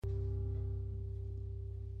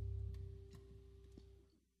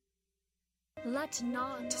Let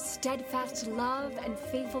not steadfast love and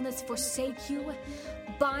faithfulness forsake you.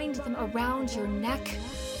 Bind them around your neck.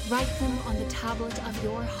 Write them on the tablet of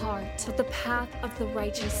your heart. But the path of the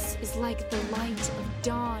righteous is like the light of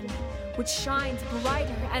dawn, which shines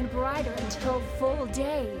brighter and brighter until full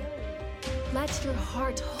day. Let your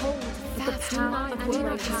heart hold fast. Do not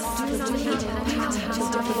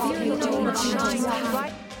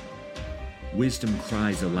hate. Wisdom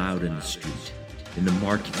cries aloud in the street. In the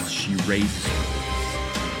markets she raises her voice.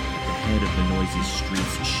 At the head of the noisy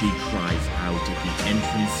streets she cries out. At the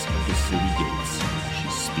entrance of the city gates she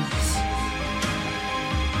speaks.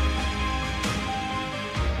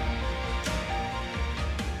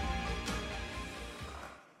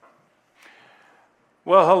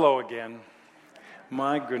 Well, hello again.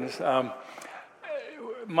 My goodness.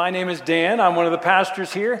 My name is Dan. I'm one of the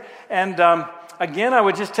pastors here. And again, I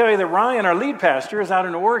would just tell you that Ryan, our lead pastor, is out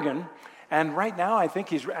in Oregon. And right now, I think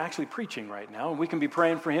he's actually preaching right now. And we can be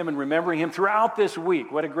praying for him and remembering him throughout this week.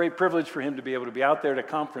 What a great privilege for him to be able to be out there at a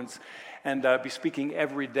conference and be speaking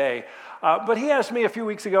every day. But he asked me a few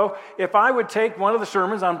weeks ago if I would take one of the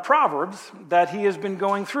sermons on Proverbs that he has been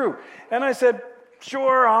going through. And I said,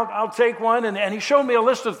 sure, I'll take one. And he showed me a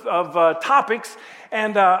list of topics.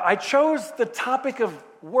 And I chose the topic of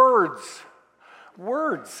words.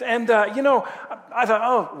 Words. And, I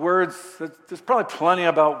thought, words, there's probably plenty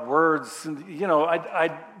about words. And,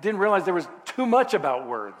 I didn't realize there was too much about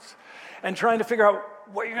words. And trying to figure out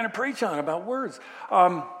what you're going to preach on about words.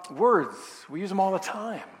 Words, we use them all the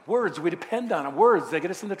time. Words, we depend on them. Words, they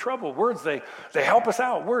get us into trouble. Words, they help us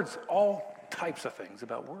out. Words, all types of things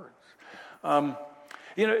about words.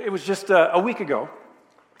 It was just a week ago,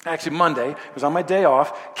 actually Monday, it was on my day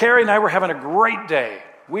off. Carrie and I were having a great day.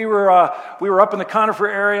 We were up in the Conifer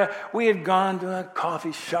area. We had gone to a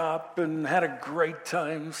coffee shop and had a great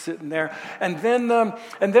time sitting there. And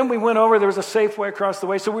then we went over. There was a Safeway across the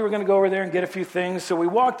way, so we were going to go over there and get a few things. So we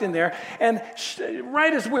walked in there, and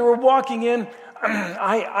right as we were walking in,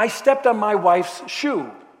 I stepped on my wife's shoe,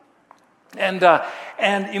 and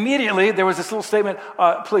immediately there was this little statement: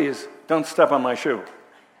 "Please don't step on my shoe."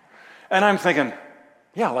 And I'm thinking,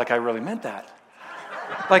 yeah, like I really meant that.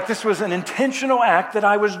 Like this was an intentional act that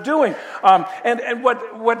I was doing. And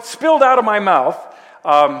what spilled out of my mouth,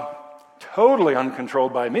 totally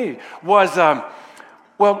uncontrolled by me, was,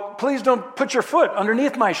 well, please don't put your foot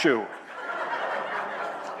underneath my shoe.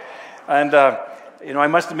 And, I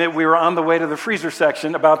must admit we were on the way to the freezer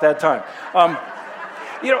section about that time.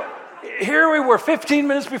 Here we were 15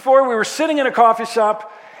 minutes before, we were sitting in a coffee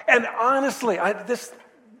shop, and honestly,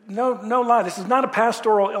 No lie, this is not a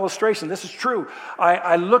pastoral illustration. This is true.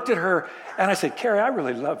 I looked at her and I said, Carrie, I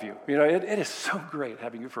really love you. It is so great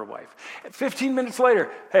having you for a wife. 15 minutes later,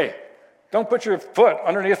 hey, don't put your foot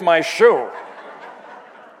underneath my shoe.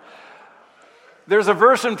 There's a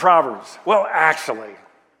verse in Proverbs. Well, actually,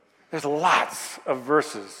 there's lots of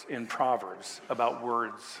verses in Proverbs about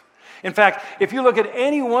words. In fact, if you look at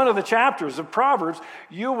any one of the chapters of Proverbs,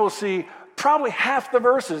 you will see probably half the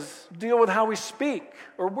verses deal with how we speak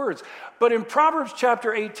or words. But in Proverbs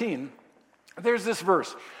chapter 18, there's this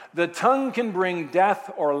verse: the tongue can bring death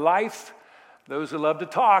or life. Those who love to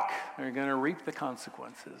talk are going to reap the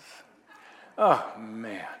consequences. Oh,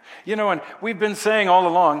 man. And we've been saying all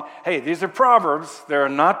along, hey, these are Proverbs. They're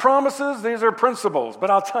not promises. These are principles. But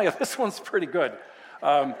I'll tell you, this one's pretty good.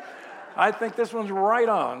 I think this one's right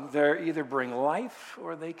on. They either bring life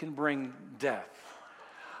or they can bring death.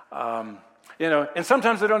 And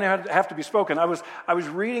sometimes they don't have to be spoken. I was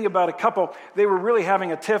reading about a couple. They were really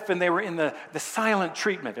having a tiff, and they were in the silent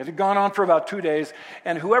treatment. It had gone on for about 2 days,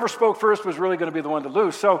 and whoever spoke first was really going to be the one to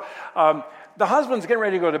lose. So the husband's getting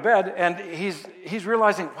ready to go to bed, and he's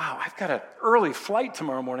realizing, wow, I've got an early flight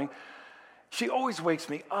tomorrow morning. She always wakes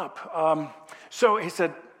me up. So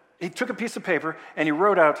he took a piece of paper, and he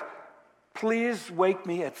wrote out, "Please wake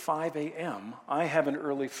me at 5 a.m. I have an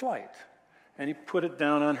early flight." And he put it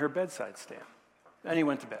down on her bedside stand. And he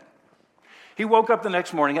went to bed. He woke up the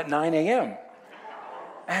next morning at 9 a.m.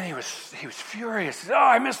 And he was furious. He said,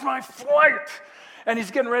 I missed my flight. And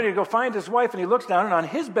he's getting ready to go find his wife, and he looks down, and on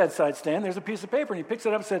his bedside stand, there's a piece of paper, and he picks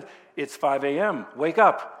it up and said, "It's 5 a.m. Wake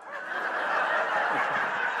up."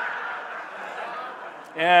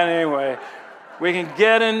 Anyway, we can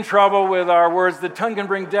get in trouble with our words. The tongue can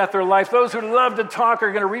bring death or life. Those who love to talk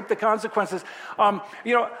are going to reap the consequences.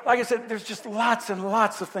 Like I said, there's just lots and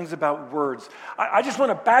lots of things about words. I just want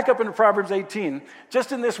to back up into Proverbs 18,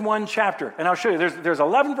 just in this one chapter. And I'll show you. There's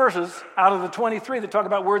 11 verses out of the 23 that talk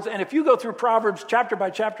about words. And if you go through Proverbs chapter by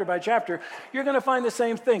chapter by chapter, you're going to find the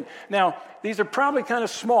same thing. Now, these are probably kind of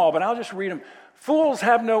small, but I'll just read them. Fools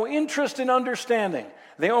have no interest in understanding.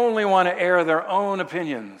 They only want to air their own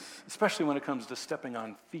opinions, especially when it comes to stepping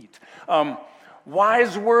on feet.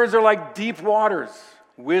 Wise words are like deep waters.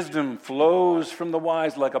 Wisdom flows from the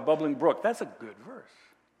wise like a bubbling brook. That's a good verse.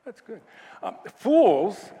 That's good.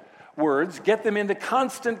 Fools' words get them into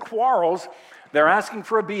constant quarrels. They're asking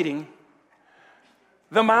for a beating.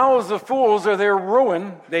 The mouths of fools are their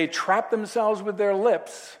ruin. They trap themselves with their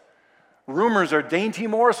lips. Rumors are dainty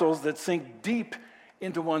morsels that sink deep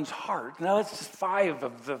into one's heart. Now, that's just 5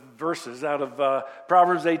 of the verses out of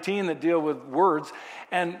Proverbs 18 that deal with words.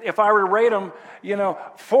 And if I were to rate them,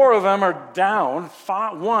 4 of them are down,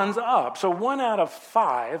 1's up. So 1 out of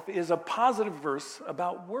 5 is a positive verse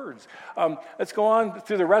about words. Let's go on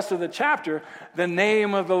through the rest of the chapter. The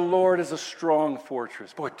name of the Lord is a strong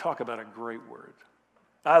fortress. Boy, talk about a great word.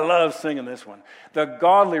 I love singing this one. The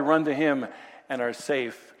godly run to him and are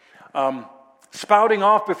safe. Spouting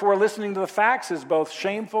off before listening to the facts is both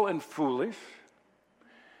shameful and foolish.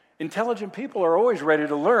 Intelligent people are always ready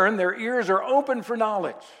to learn. Their ears are open for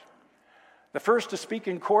knowledge. The first to speak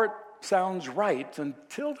in court sounds right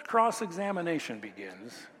until the cross-examination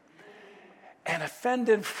begins. An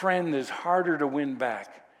offended friend is harder to win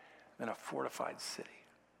back than a fortified city.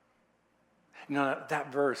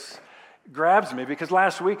 That verse grabs me because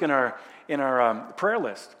last week in our prayer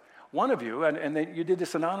list, one of you, and you did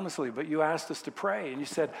this anonymously, but you asked us to pray, and you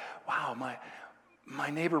said, wow, my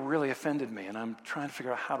neighbor really offended me, and I'm trying to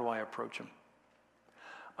figure out how do I approach him.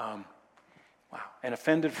 Wow, an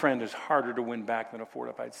offended friend is harder to win back than a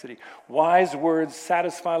fortified city. Wise words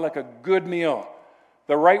satisfy like a good meal.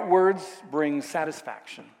 The right words bring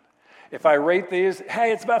satisfaction. If I rate these,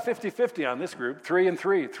 hey, it's about 50-50 on this group, 3 and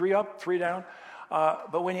 3, 3 up, 3 down.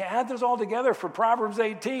 But when you add those all together for Proverbs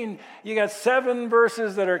 18, you got 7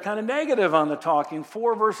 verses that are kind of negative on the talking,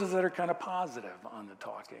 4 verses that are kind of positive on the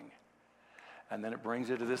talking. And then it brings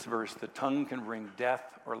you to this verse, the tongue can bring death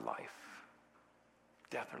or life.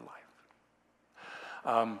 Death or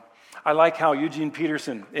life. I like how Eugene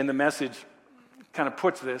Peterson in the Message kind of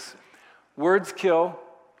puts this. Words kill,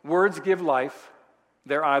 words give life.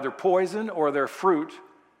 They're either poison or they're fruit.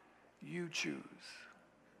 You choose.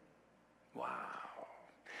 Wow.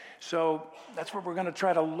 So that's what we're going to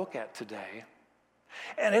try to look at today.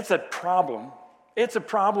 And it's a problem. It's a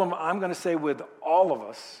problem, I'm going to say, with all of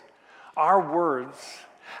us. Our words,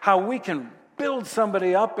 how we can build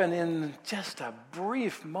somebody up and in just a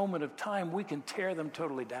brief moment of time, we can tear them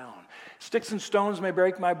totally down. Sticks and stones may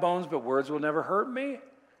break my bones, but words will never hurt me.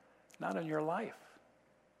 Not in your life.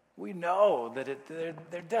 We know that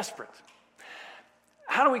they're desperate.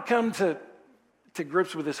 How do we come to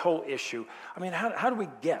grips with this whole issue? I mean, how do we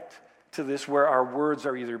get to this where our words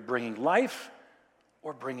are either bringing life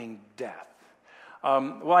or bringing death?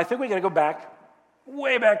 Well, I think we got to go back,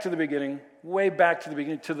 way back to the beginning,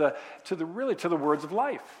 to the words of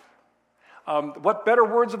life. What better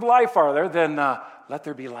words of life are there than let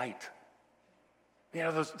there be light? You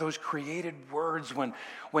know, those created words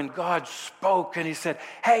when God spoke and he said,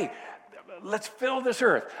 hey, let's fill this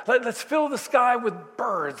earth. Let's fill the sky with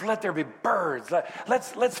birds. Let there be birds.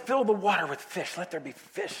 Let's fill the water with fish. Let there be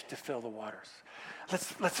fish to fill the waters.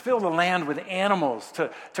 Let's fill the land with animals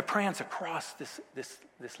to prance across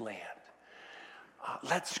this land.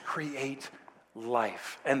 Let's create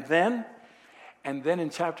life. And then in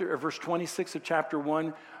verse 26 of chapter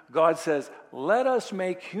 1, God says, let us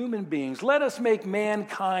make human beings, let us make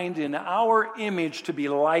mankind in our image to be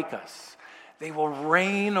like us. They will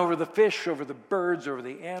reign over the fish, over the birds, over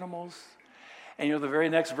the animals. And the very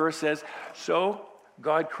next verse says, so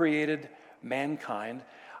God created mankind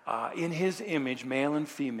in his image, male and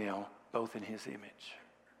female, both in his image.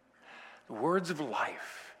 The words of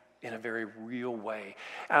life in a very real way.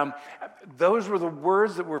 Those were the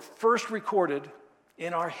words that were first recorded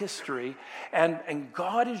in our history. And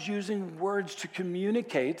God is using words to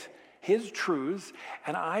communicate his truths.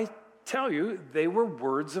 And I tell you, they were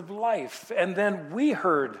words of life. And then we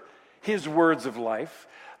heard his words of life.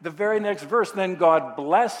 The very next verse, then God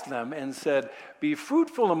blessed them and said, be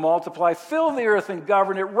fruitful and multiply, fill the earth and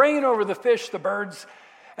govern it, reign over the fish, the birds,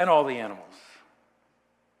 and all the animals.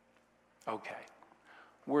 Okay,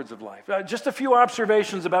 words of life. Just a few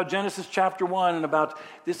observations about Genesis chapter 1 and about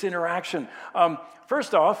this interaction.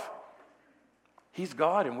 First off, he's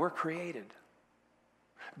God and we're created.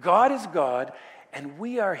 God is God, and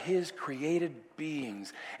we are his created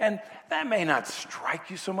beings. And that may not strike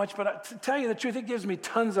you so much, but to tell you the truth, it gives me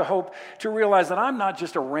tons of hope to realize that I'm not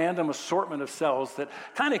just a random assortment of cells that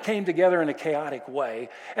kind of came together in a chaotic way,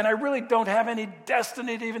 and I really don't have any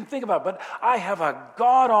destiny to even think about, but I have a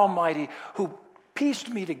God Almighty who pieced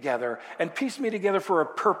me together and pieced me together for a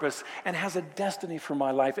purpose and has a destiny for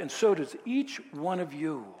my life, and so does each one of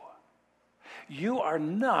you. You are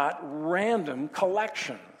not random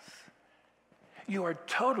collections. You are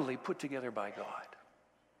totally put together by God.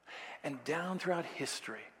 And down throughout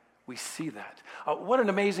history, we see that. What an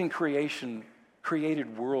amazing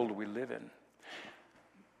created world we live in.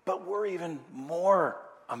 But we're even more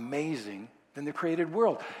amazing than the created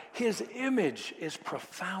world. His image is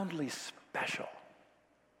profoundly special.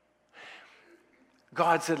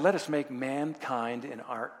 God said, let us make mankind in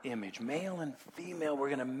our image. Male and female, we're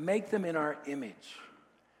going to make them in our image.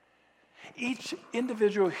 Each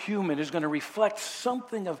individual human is going to reflect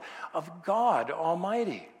something of God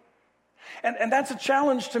Almighty. And that's a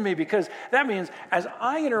challenge to me, because that means as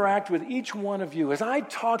I interact with each one of you, as I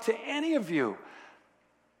talk to any of you,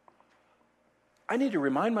 I need to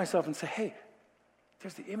remind myself and say, hey,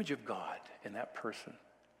 there's the image of God in that person.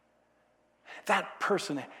 That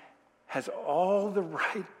person has all the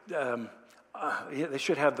right, they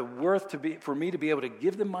should have the worth for me to be able to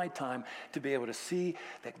give them my time, to be able to see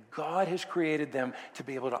that God has created them, to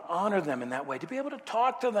be able to honor them in that way, to be able to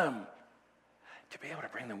talk to them, to be able to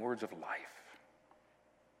bring them words of life.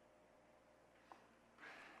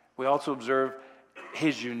 We also observe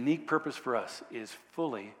his unique purpose for us is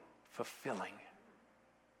fully fulfilling.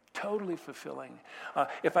 Totally fulfilling.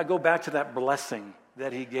 If I go back to that blessing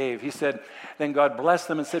that he gave, he said, then God blessed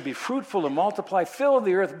them and said, be fruitful and multiply, fill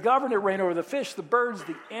the earth, govern it, reign over the fish, the birds,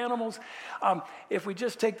 the animals. If we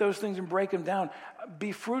just take those things and break them down,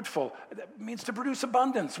 be fruitful, that means to produce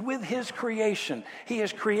abundance with his creation. He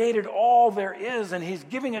has created all there is, and he's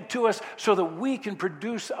giving it to us so that we can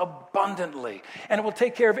produce abundantly, and it will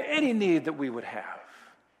take care of any need that we would have.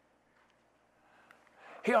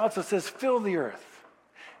 He also says, fill the earth.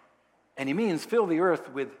 And he means fill the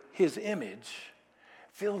earth with his image,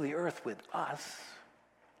 fill the earth with us,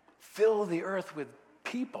 fill the earth with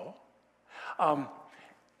people, and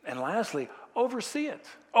lastly, oversee it.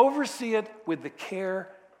 Oversee it with the care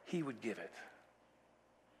he would give it.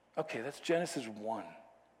 Okay, that's Genesis 1.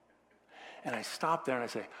 And I stop there and I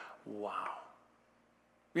say, wow.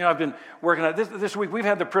 You know, I've been working on this week. We've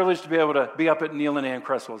had the privilege to be able to be up at Neil and Ann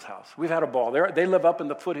Cresswell's house. We've had a ball. They live up in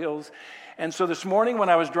the foothills. And so this morning when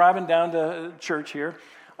I was driving down to church here,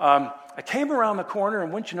 I came around the corner,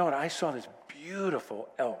 and wouldn't you know it, I saw this beautiful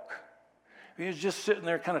elk. He was just sitting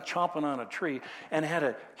there kind of chomping on a tree and had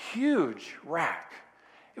a huge rack.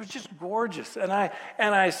 It was just gorgeous. And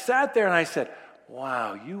I sat there and I said,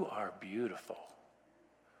 wow, you are beautiful,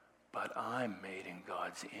 but I'm made in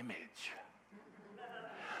God's image.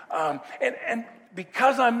 And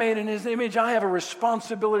because I'm made in his image, I have a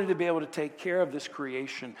responsibility to be able to take care of this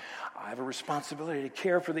creation. I have a responsibility to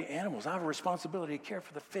care for the animals. I have a responsibility to care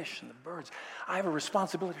for the fish and the birds. I have a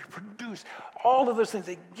responsibility to produce all of those things.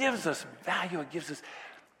 It gives us value. It gives us,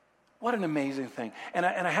 what an amazing thing. And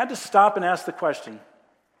I had to stop and ask the question,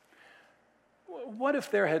 what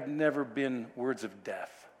if there had never been words of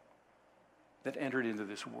death that entered into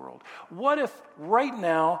this world? What if right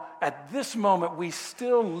now, at this moment, we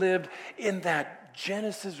still lived in that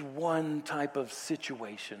Genesis 1 type of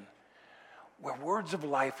situation where words of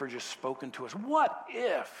life are just spoken to us? What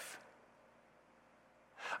if?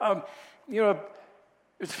 It was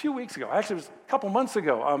a few weeks ago. Actually, it was a couple months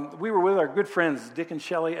ago. We were with our good friends, Dick and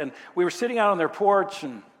Shelley, and we were sitting out on their porch,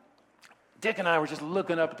 and Dick and I were just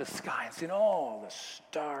looking up at the sky and seeing all the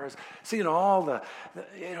stars, seeing all the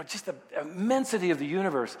just the immensity of the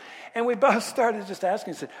universe. And we both started just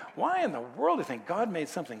asking, said, why in the world do you think God made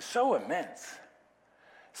something so immense,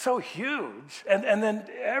 so huge? And then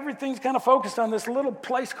everything's kind of focused on this little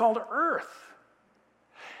place called Earth.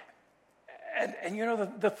 And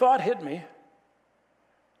the thought hit me,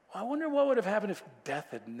 well, I wonder what would have happened if death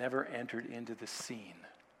had never entered into the scene.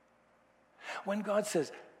 When God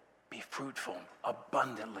says, be fruitful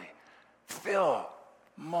abundantly, fill,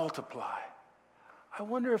 multiply, I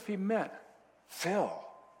wonder if he meant fill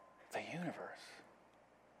the universe.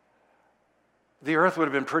 The earth would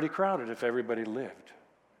have been pretty crowded if everybody lived.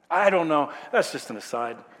 I don't know. That's just an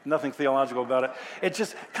aside. Nothing theological about it. It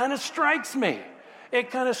just kind of strikes me.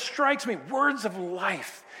 Words of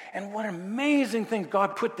life. And what amazing things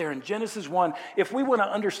God put there in Genesis 1. If we want to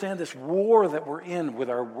understand this war that we're in with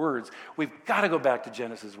our words, we've got to go back to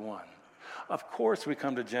Genesis 1. Of course, we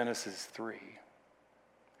come to Genesis 3.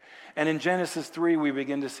 And in Genesis 3, we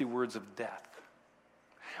begin to see words of death.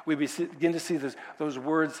 We begin to see those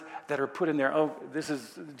words that are put in there. Oh, this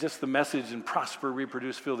is just the message, and prosper,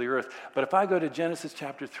 reproduce, fill the earth. But if I go to Genesis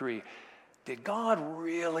chapter 3, did God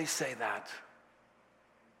really say that?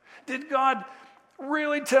 Did God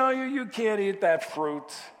really tell you can't eat that fruit?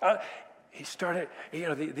 he started,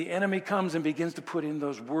 the enemy comes and begins to put in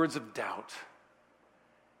those words of doubt.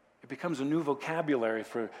 It becomes a new vocabulary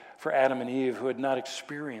for Adam and Eve who had not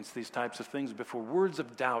experienced these types of things before. Words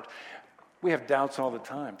of doubt. We have doubts all the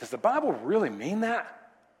time. Does the Bible really mean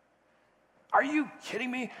that? Are you kidding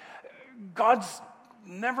me? God's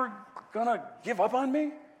never going to give up on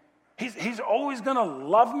me? He's always going to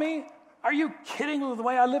love me? Are you kidding with the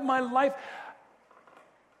way I live my life?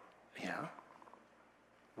 Yeah.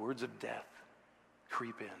 Words of death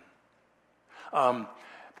creep in.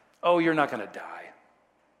 You're not going to die.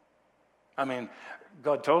 I mean,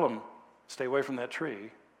 God told him, stay away from that tree.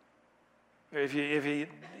 If you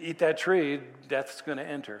eat that tree, death's going to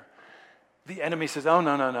enter. The enemy says,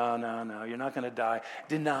 no, you're not going to die.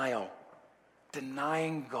 Denial.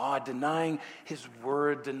 Denying God, denying his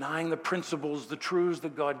word, denying the principles, the truths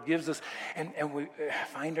that God gives us. And we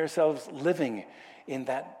find ourselves living in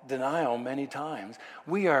that denial many times.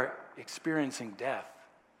 We are experiencing death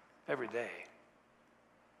every day.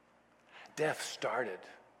 Death started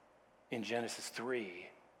in Genesis 3.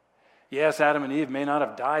 Yes, Adam and Eve may not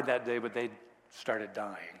have died that day, but they started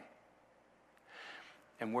dying.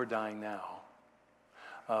 And we're dying now.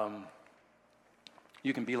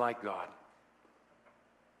 You can be like God.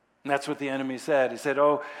 And that's what the enemy said. He said,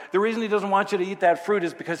 the reason he doesn't want you to eat that fruit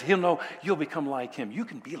is because he'll know you'll become like him. You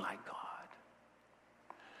can be like God.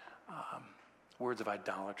 Words of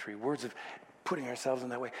idolatry, words of putting ourselves in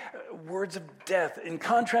that way, words of death in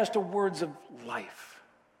contrast to words of life.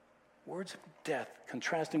 Words of death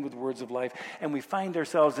contrasting with words of life. And we find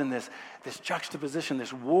ourselves in this juxtaposition,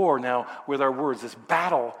 this war now with our words, this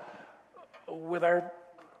battle with our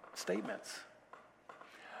statements.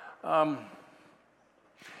 I've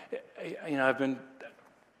been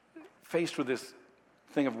faced with this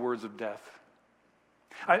thing of words of death.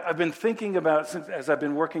 I've been thinking about, as I've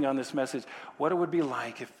been working on this message, what it would be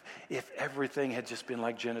like if everything had just been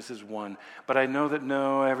like Genesis 1. But I know that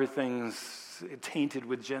everything's tainted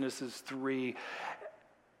with Genesis 3.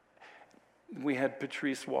 We had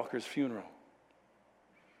Patrice Walker's funeral.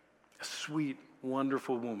 A sweet,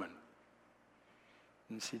 wonderful woman.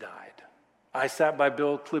 And she died. I sat by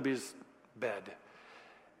Bill Klibbe's bed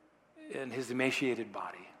in his emaciated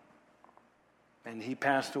body. And he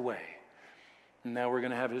passed away. And now we're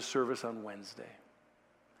going to have his service on Wednesday.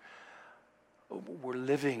 We're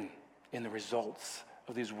living in the results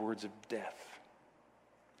of these words of death.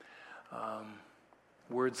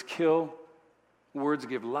 Words kill. Words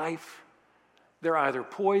give life. They're either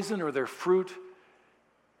poison or they're fruit.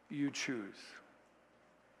 You choose.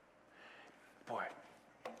 Boy,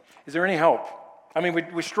 is there any hope? I mean,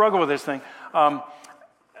 we struggle with this thing. One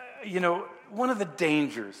of the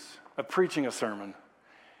dangers of preaching a sermon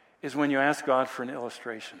is when you ask God for an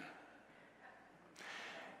illustration.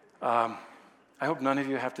 I hope none of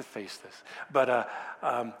you have to face this. But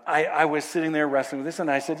I was sitting there wrestling with this,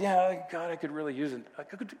 and I said, yeah, God, I could really use a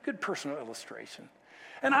good personal illustration.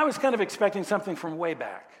 And I was kind of expecting something from way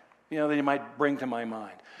back, that you might bring to my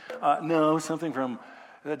mind. No, something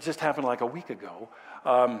that just happened like a week ago.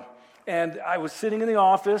 And I was sitting in the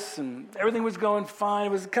office, and everything was going fine.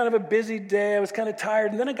 It was kind of a busy day. I was kind of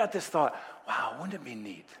tired. And then I got this thought, wow, wouldn't it be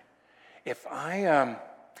neat if I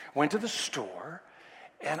went to the store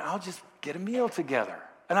and I'll just get a meal together.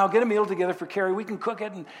 And I'll get a meal together for Carrie. We can cook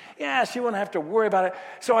it, and she won't have to worry about it.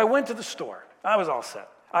 So I went to the store. I was all set.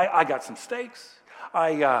 I got some steaks.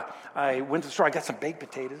 I went to the store. I got some baked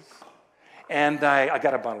potatoes. And I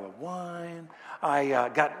got a bottle of wine. I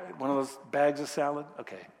got one of those bags of salad.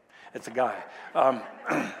 Okay, it's a guy.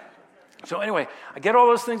 So anyway, I get all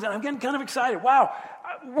those things, and I'm getting kind of excited. Wow,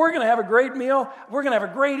 we're going to have a great meal. We're going to have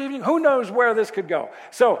a great evening. Who knows where this could go?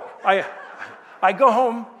 So I go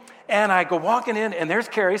home, and I go walking in, and there's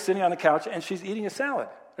Carrie sitting on the couch, and she's eating a salad.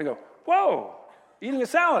 I go, whoa, eating a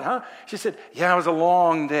salad, huh? She said, yeah, it was a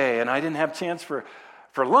long day, and I didn't have a chance for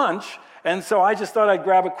lunch, and so I just thought I'd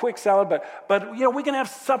grab a quick salad, but we can have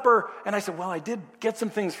supper. And I said, well, I did get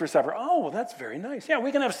some things for supper. Oh, well, that's very nice. Yeah,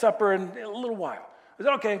 we can have supper in a little while. I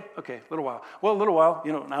said, okay, a little while. Well, a little while,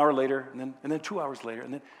 an hour later, and then 2 hours later,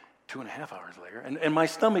 and then 2.5 hours later, and my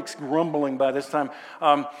stomach's grumbling by this time.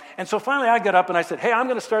 And so finally I got up and I said, hey, I'm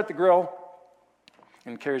going to start the grill.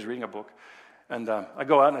 And Carrie's reading a book. And I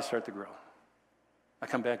go out and I start the grill. I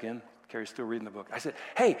come back in. Carrie's still reading the book. I said,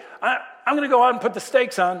 hey, I'm going to go out and put the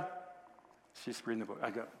steaks on. She's reading the book. I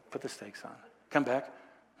go, put the steaks on. Come back.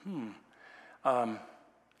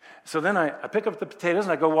 So then I pick up the potatoes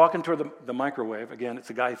and I go walking toward the microwave. Again, it's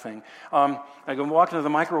a guy thing. I go walking to the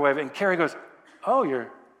microwave and Carrie goes, oh,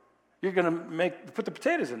 you're going to put the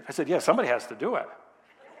potatoes in. I said, yeah, somebody has to do it.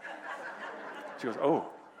 She goes, oh.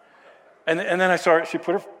 And then I saw her, she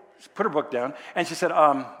put her She put her book down, and she said,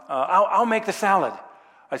 I'll make the salad.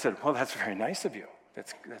 I said, well, that's very nice of you.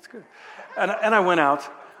 That's good. And I went out.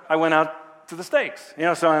 I went out to the steaks.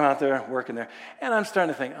 So I'm out there working there. And I'm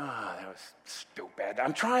starting to think, that was stupid.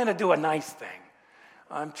 I'm trying to do a nice thing.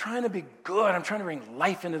 I'm trying to be good. I'm trying to bring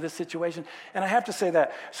life into this situation. And I have to say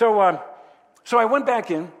that. So I went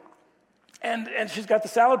back in, and she's got the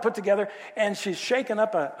salad put together, and she's shaking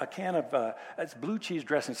up a can of it's blue cheese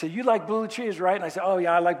dressing. She said, you like blue cheese, right? And I said, oh,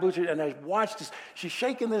 yeah, I like blue cheese. And I watched this. She's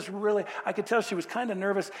shaking this really. I could tell she was kind of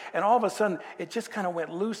nervous, and all of a sudden, it just kind of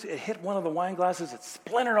went loose. It hit one of the wine glasses. It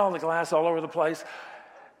splintered all the glass all over the place.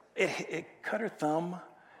 It cut her thumb,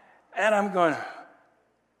 and I'm going,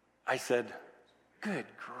 I said, good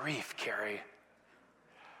grief, Carrie.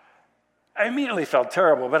 I immediately felt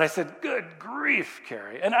terrible, but I said, good grief,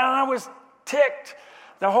 Carrie. And I was ticked.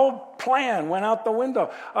 The whole plan went out the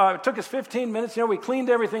window. It took us 15 minutes. We cleaned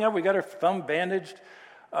everything up. We got her thumb bandaged.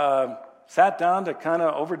 Sat down to kind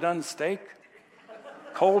of overdone steak,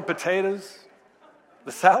 cold potatoes.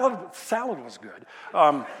 The salad was good.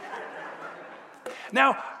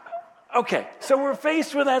 Now, okay, so we're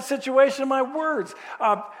faced with that situation. My words.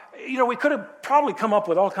 We could have probably come up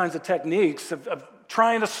with all kinds of techniques of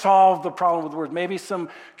trying to solve the problem with words, maybe some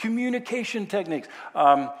communication techniques.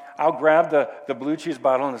 I'll grab the blue cheese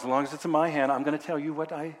bottle, and as long as it's in my hand, I'm going to tell you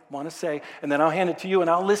what I want to say, and then I'll hand it to you, and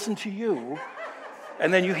I'll listen to you,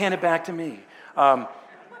 and then you hand it back to me.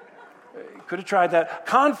 Could have tried that.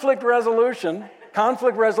 Conflict resolution.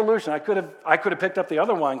 I could have picked up the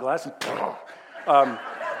other wine glass and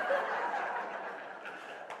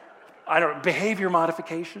I don't know, behavior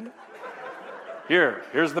modification.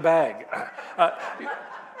 Here's the bag.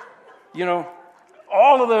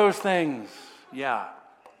 All of those things, yeah,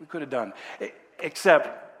 we could have done.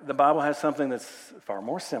 Except the Bible has something that's far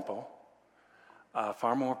more simple,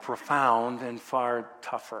 far more profound, and far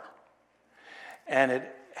tougher. And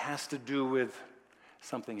it has to do with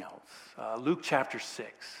something else. Luke chapter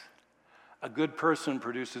 6. A good person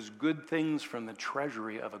produces good things from the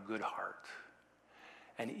treasury of a good heart.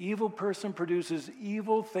 An evil person produces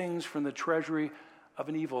evil things from the treasury of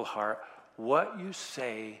an evil heart. What you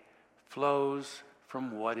say flows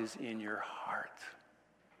from what is in your heart.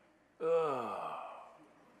 Ugh.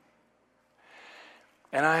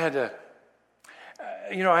 And I had to,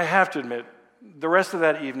 I have to admit, the rest of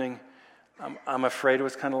that evening, I'm afraid it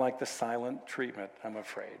was kind of like the silent treatment, I'm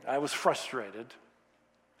afraid. I was frustrated.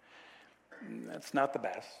 That's not the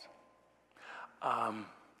best.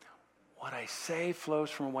 What I say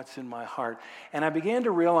flows from what's in my heart. And I began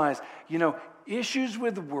to realize, issues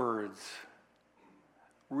with words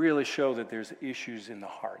really show that there's issues in the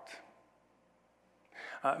heart.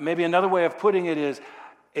 Maybe another way of putting it is,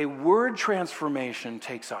 a word transformation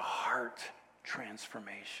takes a heart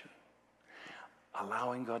transformation.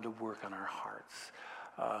 Allowing God to work on our hearts.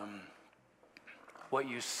 What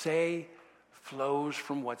you say flows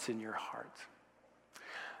from what's in your heart.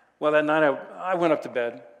 Well, that night I went up to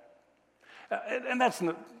bed. And that's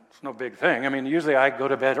no big thing. I mean, usually I go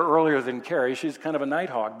to bed earlier than Carrie. She's kind of a night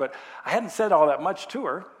hog, but I hadn't said all that much to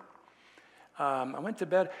her. I went to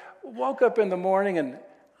bed, woke up in the morning, and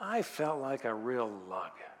I felt like a real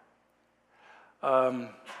lug.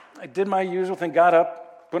 I did my usual thing, got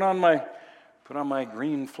up, put on my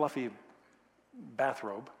green fluffy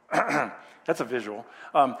bathrobe. That's a visual.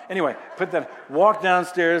 Anyway, walked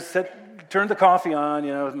downstairs, turned the coffee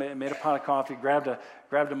on, made a pot of coffee, grabbed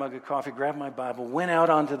a mug of coffee, grabbed my Bible, went out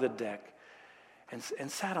onto the deck,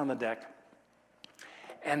 and sat on the deck,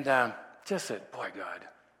 and just said, boy, God,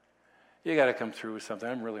 you got to come through with something.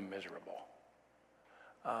 I'm really miserable.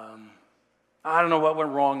 I don't know what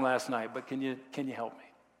went wrong last night, but can you help me?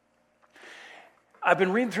 I've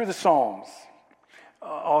been reading through the Psalms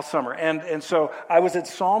all summer, and so I was at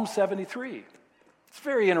Psalm 73. It's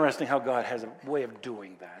very interesting how God has a way of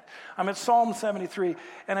doing that. I'm at Psalm 73,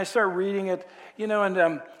 and I start reading it,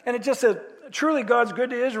 and it just says, truly God's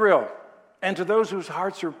good to Israel, and to those whose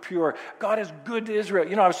hearts are pure. God is good to Israel.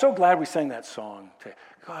 I was so glad we sang that song.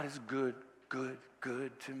 God is good, good,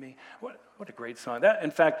 good to me. What a great song.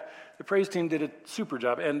 In fact, the praise team did a super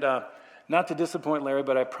job, and not to disappoint Larry,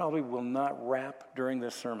 but I probably will not rap during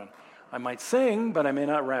this sermon. I might sing, but I may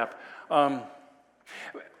not rap.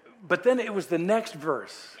 But then it was the next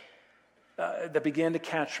verse that began to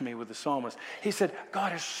catch me with the psalmist. He said,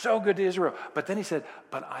 God is so good to Israel. But then he said,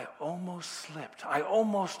 but I almost slipped. I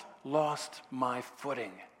almost lost my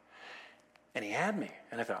footing. And he had me.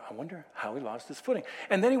 And I thought, I wonder how he lost his footing.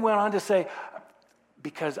 And then he went on to say,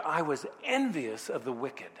 because I was envious of the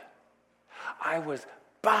wicked. I was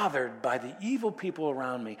bothered by the evil people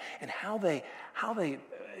around me and how they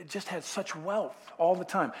just had such wealth all the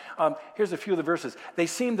time. Here's a few of the verses. They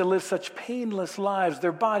seem to live such painless lives.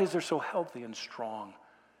 Their bodies are so healthy and strong.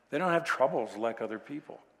 They don't have troubles like other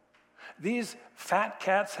people. These fat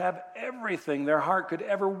cats have everything their heart could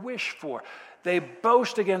ever wish for. They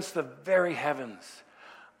boast against the very heavens.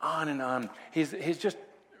 On and on. He's just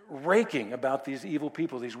raking about these evil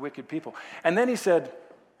people, these wicked people. And then he said,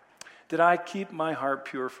 did I keep my heart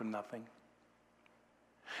pure for nothing?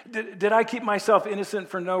 Did I keep myself innocent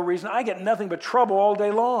for no reason? I get nothing but trouble all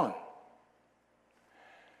day long.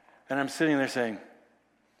 And I'm sitting there saying,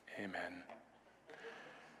 amen.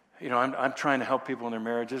 You know, I'm trying to help people in their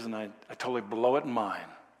marriages, and I totally blow it in mine.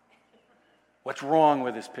 What's wrong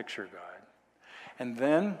with this picture, God? And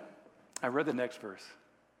then I read the next verse.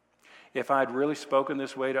 If I'd really spoken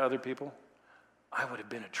this way to other people, I would have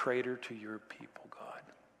been a traitor to your people, God.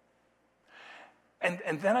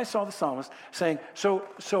 And then I saw the psalmist saying, so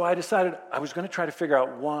I decided I was going to try to figure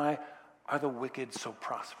out, why are the wicked so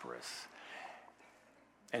prosperous?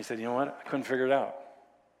 And he said, you know what? I couldn't figure it out.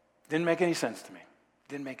 Didn't make any sense to me.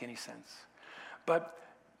 Didn't make any sense. But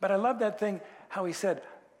I love that thing, how he said,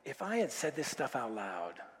 if I had said this stuff out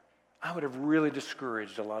loud, I would have really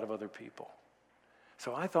discouraged a lot of other people.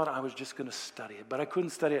 So I thought I was just going to study it, but I couldn't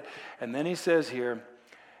study it. And then he says here,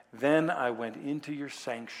 then I went into your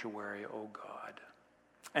sanctuary, O God,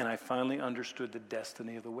 and I finally understood the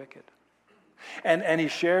destiny of the wicked. And he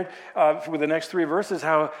shared with the next 3 verses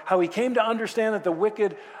how he came to understand that the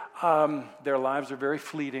wicked, their lives are very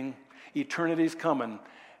fleeting. Eternity's coming,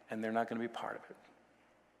 and they're not going to be part of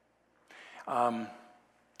it.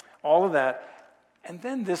 All of that. And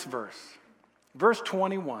then this verse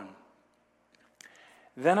 21.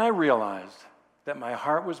 Then I realized that my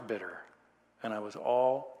heart was bitter, and I was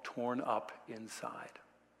all torn up inside.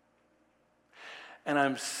 And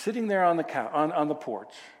I'm sitting there on the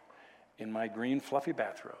porch in my green fluffy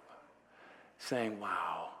bathrobe, saying,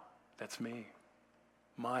 wow, that's me.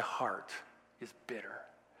 My heart is bitter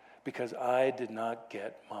because I did not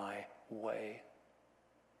get my way.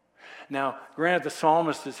 Now, granted, the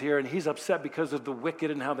psalmist is here, and he's upset because of the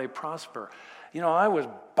wicked and how they prosper. You know, I was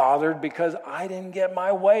bothered because I didn't get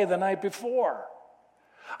my way the night before.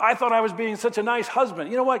 I thought I was being such a nice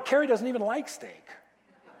husband. You know what? Carrie doesn't even like steak.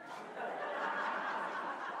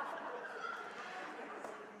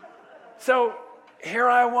 So here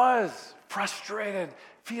I was, frustrated,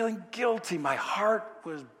 feeling guilty. My heart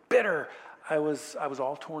was bitter. I was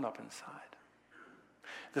all torn up inside.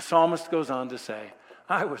 The psalmist goes on to say,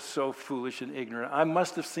 I was so foolish and ignorant. I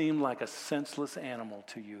must have seemed like a senseless animal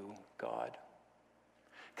to you, God.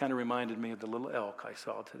 Kind of reminded me of the little elk I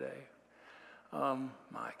saw today.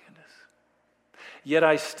 My goodness. Yet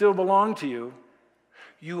I still belong to you.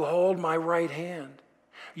 You hold my right hand.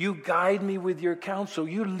 You guide me with your counsel.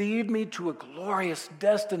 You lead me to a glorious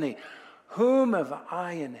destiny. Whom have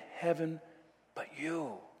I in heaven but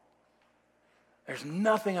you? There's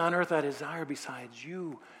nothing on earth I desire besides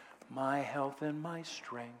you. My health and my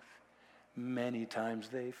strength, many times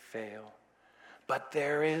they fail. But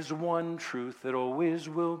there is one truth that always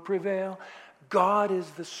will prevail. God is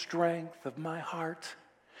the strength of my heart.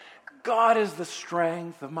 God is the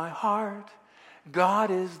strength of my heart. God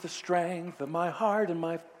is the strength of my heart and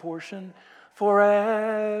my portion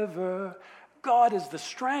forever. God is the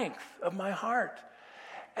strength of my heart.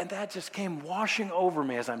 And that just came washing over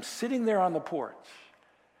me as I'm sitting there on the porch,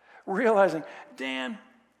 realizing, Dan,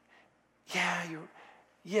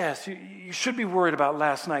 yeah, you should be worried about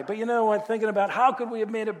last night. But you know what? Thinking about how could we have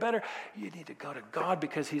made it better? You need to go to God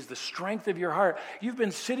because he's the strength of your heart. You've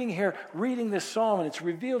been sitting here reading this psalm, and it's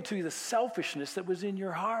revealed to you the selfishness that was in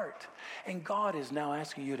your heart. And God is now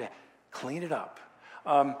asking you to clean it up.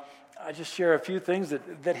 I just share a few things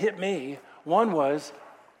that hit me. One was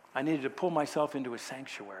I needed to pull myself into a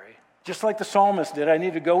sanctuary. Just like the psalmist did, I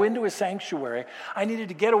needed to go into a sanctuary. I needed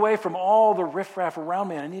to get away from all the riffraff around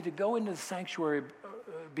me, and I needed to go into the sanctuary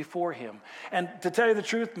before him. And to tell you the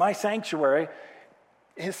truth, my sanctuary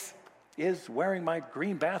is wearing my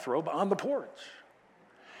green bathrobe on the porch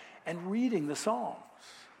and reading the Psalms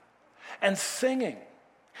and singing.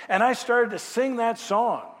 And I started to sing that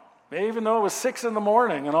song, even though it was 6 a.m.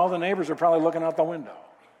 and all the neighbors are probably looking out the window.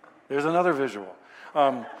 There's another visual.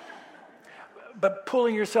 But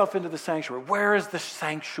pulling yourself into the sanctuary. Where is the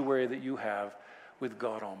sanctuary that you have with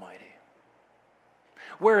God Almighty?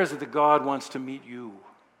 Where is it that God wants to meet you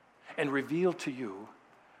and reveal to you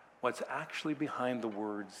what's actually behind the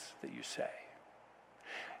words that you say?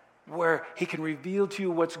 where he can reveal to you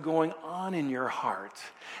what's going on in your heart.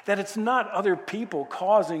 That it's not other people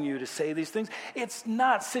causing you to say these things. It's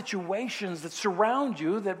not situations that surround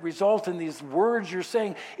you that result in these words you're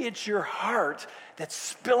saying. It's your heart that's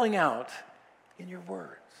spilling out in your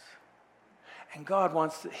words. And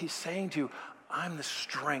God he's saying to you, I'm the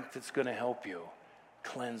strength that's going to help you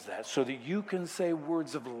cleanse that so that you can say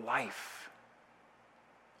words of life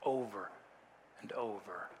over and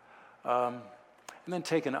over. And then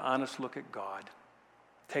take an honest look at God.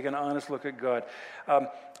 Take an honest look at God.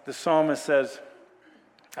 The psalmist says,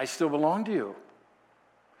 I still belong to you.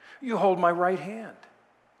 You hold my right hand.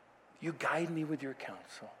 You guide me with your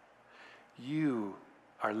counsel. You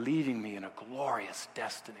are leading me in a glorious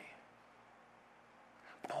destiny.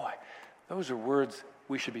 Boy, those are words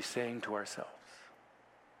we should be saying to ourselves.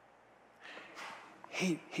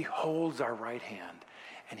 He holds our right hand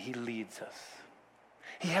and he leads us.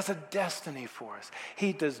 He has a destiny for us.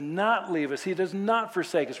 He does not leave us. He does not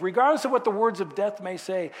forsake us. Regardless of what the words of death may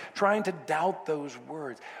say, trying to doubt those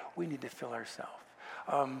words, we need to fill ourselves.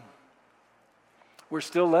 We're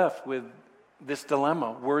still left with this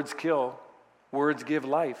dilemma. Words kill. Words give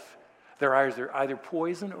life. They're either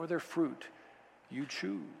poison or they're fruit. You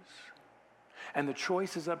choose. And the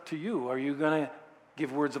choice is up to you. Are you going to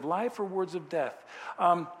give words of life or words of death?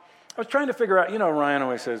 I was trying to figure out, Ryan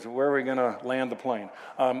always says, where are we going to land the plane?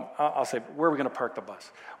 I'll say, where are we going to park the bus?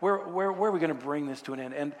 Where are we going to bring this to an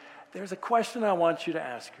end? And there's a question I want you to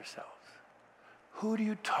ask yourselves. Who do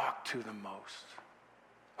you talk to the most?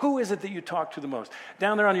 Who is it that you talk to the most?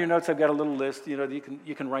 Down there on your notes, I've got a little list.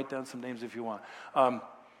 You can write down some names if you want.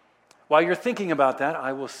 While you're thinking about that,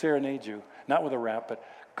 I will serenade you, not with a rap, but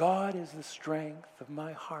God is the strength of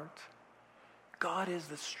my heart. God is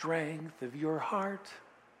the strength of your heart.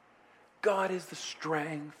 God is the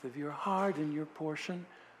strength of your heart and your portion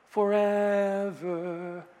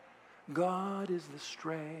forever. God is the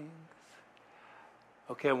strength.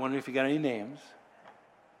 Okay, I wonder if you got any names.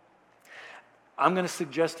 I'm going to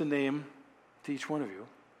suggest a name to each one of you.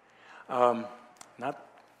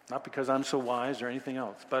 Not because I'm so wise or anything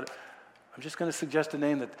else, but I'm just going to suggest a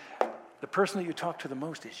name that the person that you talk to the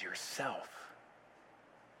most is yourself.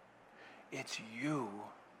 It's you.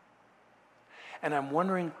 And I'm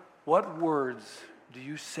wondering, what words do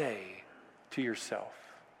you say to yourself?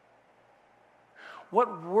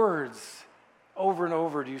 What words over and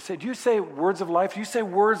over do you say? Do you say words of life? Do you say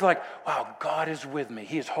words like, wow, God is with me.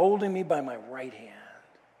 He is holding me by my right hand.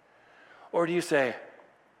 Or do you say,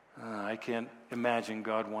 I can't imagine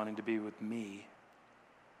God wanting to be with me.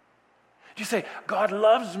 Do you say, God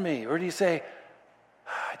loves me? Or do you say,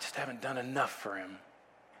 I just haven't done enough for him?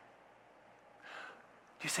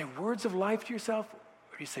 Do you say words of life to yourself?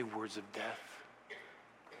 Or do you say words of death?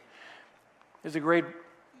 There's a great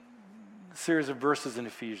series of verses in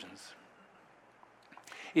Ephesians.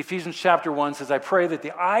 Ephesians chapter 1 says, I pray that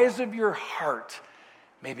the eyes of your heart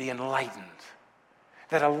may be enlightened,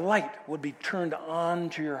 that a light would be turned on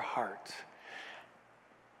to your heart.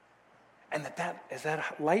 And that as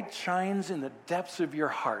that light shines in the depths of your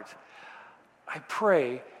heart, I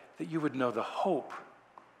pray that you would know the hope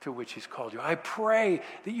to which he's called you. I pray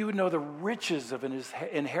that you would know the riches of his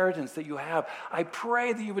inheritance that you have. I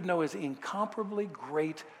pray that you would know his incomparably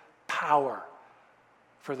great power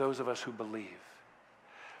for those of us who believe.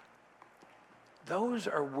 Those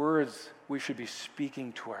are words we should be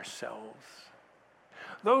speaking to ourselves.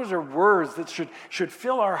 Those are words that should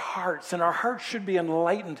fill our hearts, and our hearts should be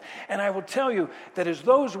enlightened. And I will tell you that as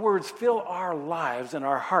those words fill our lives and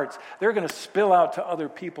our hearts, they're going to spill out to other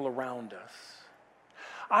people around us.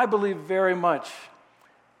 I believe very much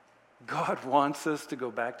God wants us to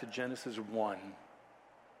go back to Genesis 1.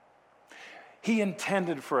 He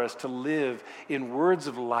intended for us to live in words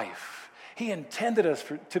of life. He intended us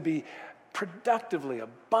to be productively,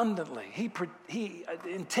 abundantly. He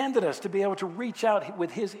intended us to be able to reach out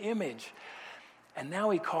with his image. And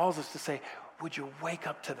now he calls us to say, would you wake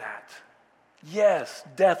up to that? Yes,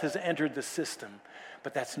 death has entered the system,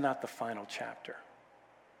 but that's not the final chapter.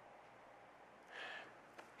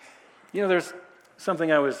 There's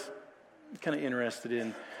something I was kind of interested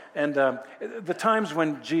in, and the times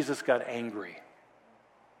when Jesus got angry.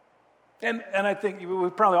 And I think we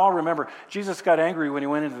probably all remember Jesus got angry when he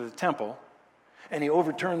went into the temple and he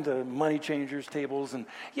overturned the money changers' tables. And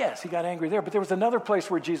yes, he got angry there. But there was another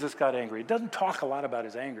place where Jesus got angry. It doesn't talk a lot about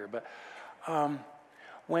his anger, but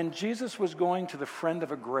when Jesus was going to the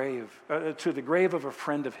grave of a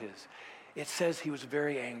friend of his, it says he was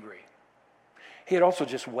very angry. He had also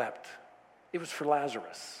just wept. It was for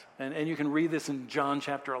Lazarus. And you can read this in John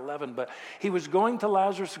chapter 11. But he was going to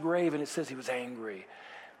Lazarus' grave, and it says he was angry.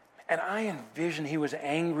 And I envision he was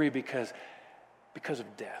angry because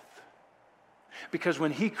of death. Because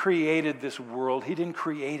when he created this world, he didn't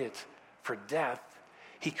create it for death.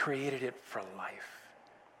 He created it for life.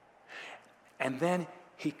 And then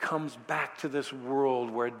he comes back to this world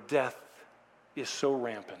where death is so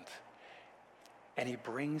rampant. And he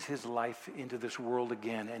brings his life into this world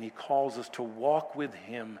again, and he calls us to walk with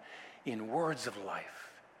him in words of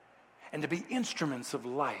life and to be instruments of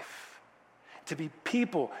life, to be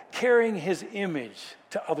people carrying his image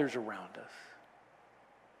to others around us.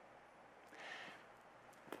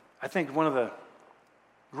 I think one of the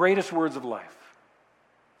greatest words of life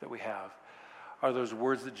that we have are those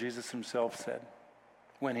words that Jesus himself said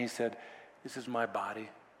when he said, "This is my body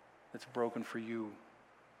that's broken for you."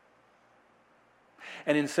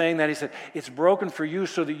 And in saying that, he said, it's broken for you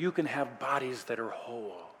so that you can have bodies that are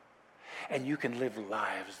whole and you can live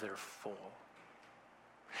lives that are full.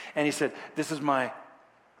 And he said,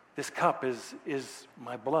 this cup is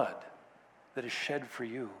my blood that is shed for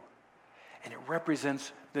you. And it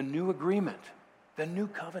represents the new agreement, the new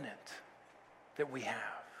covenant that we have.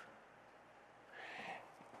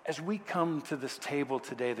 As we come to this table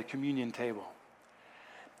today, the communion table,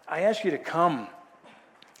 I ask you to come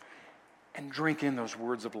and drink in those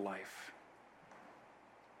words of life.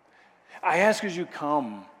 I ask as you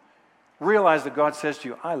come, realize that God says to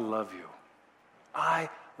you, I love you. I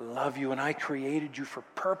love you, and I created you for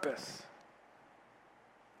purpose.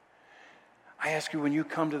 I ask you, when you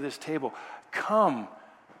come to this table, come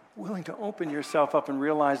willing to open yourself up and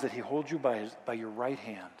realize that he holds you by your right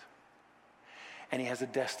hand. And he has a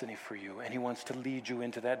destiny for you, and he wants to lead you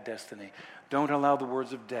into that destiny. Don't allow the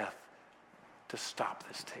words of death to stop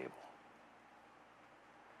this table,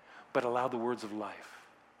 but allow the words of life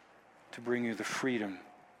to bring you the freedom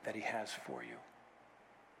that he has for you.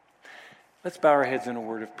 Let's bow our heads in a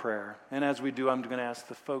word of prayer. And as we do, I'm going to ask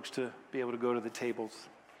the folks to be able to go to the tables.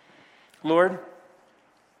 Lord,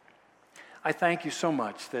 I thank you so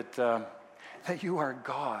much that you are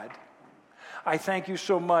God. I thank you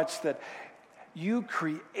so much that you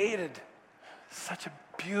created such a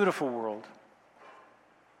beautiful world.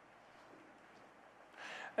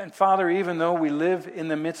 And Father, even though we live in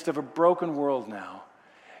the midst of a broken world now,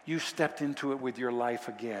 you stepped into it with your life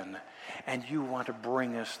again, and you want to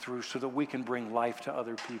bring us through so that we can bring life to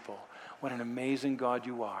other people. What an amazing God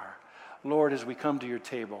you are. Lord, as we come to your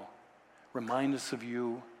table, remind us of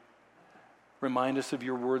you. Remind us of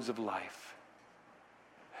your words of life.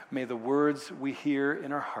 May the words we hear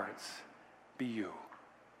in our hearts be you.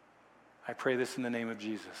 I pray this in the name of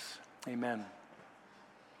Jesus. Amen.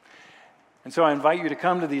 And so I invite you to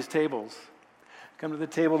come to these tables. Come to the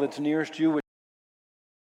table that's nearest you.